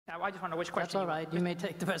Now, I just want to know which question. That's all right. You may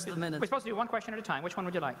take the rest of the minute. We're supposed to do one question at a time. Which one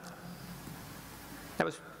would you like? That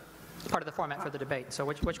was part of the format for the debate. So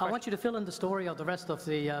which question? I want you to fill in the story of the rest of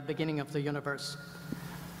the beginning of the universe.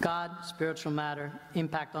 God, spiritual matter,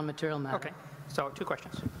 impact on material matter. Okay. So 2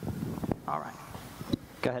 questions. All right.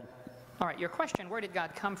 Go ahead. All right, your question, where did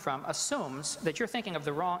God come from, assumes that you're thinking of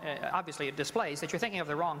the wrong, obviously it displays that you're thinking of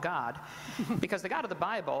the wrong God, because the God of the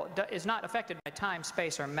Bible is not affected by time,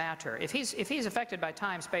 space, or matter. If he's affected by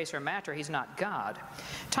time, space, or matter, he's not God.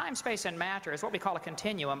 Time, space, and matter is what we call a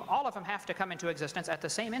continuum. All of them have to come into existence at the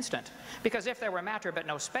same instant, because if there were matter but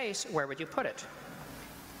no space, where would you put it?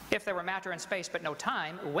 If there were matter and space but no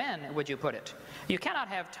time, when would you put it? You cannot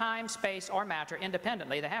have time, space, or matter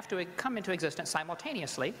independently. They have to come into existence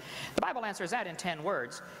simultaneously. The Bible answers that in 10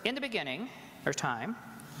 words. In the beginning, there's time.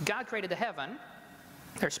 God created the heaven,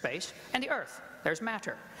 there's space, and the earth, there's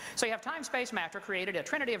matter. So you have time, space, matter created a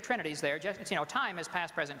trinity of trinities there. Just, you know, time is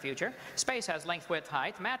past, present, future. Space has length, width,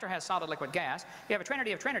 height. Matter has solid, liquid, gas. You have a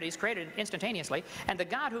trinity of trinities created instantaneously, and the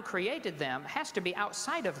God who created them has to be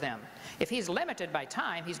outside of them. If he's limited by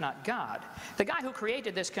time, he's not God. The guy who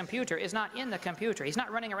created this computer is not in the computer. He's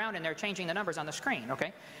not running around in there changing the numbers on the screen,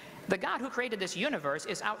 okay? The God who created this universe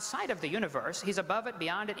is outside of the universe. He's above it,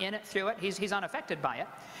 beyond it, in it, through it. He's unaffected by it.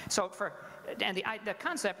 So the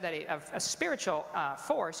concept that a spiritual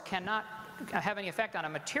force cannot have any effect on a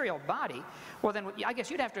material body, well then I guess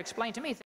you'd have to explain to me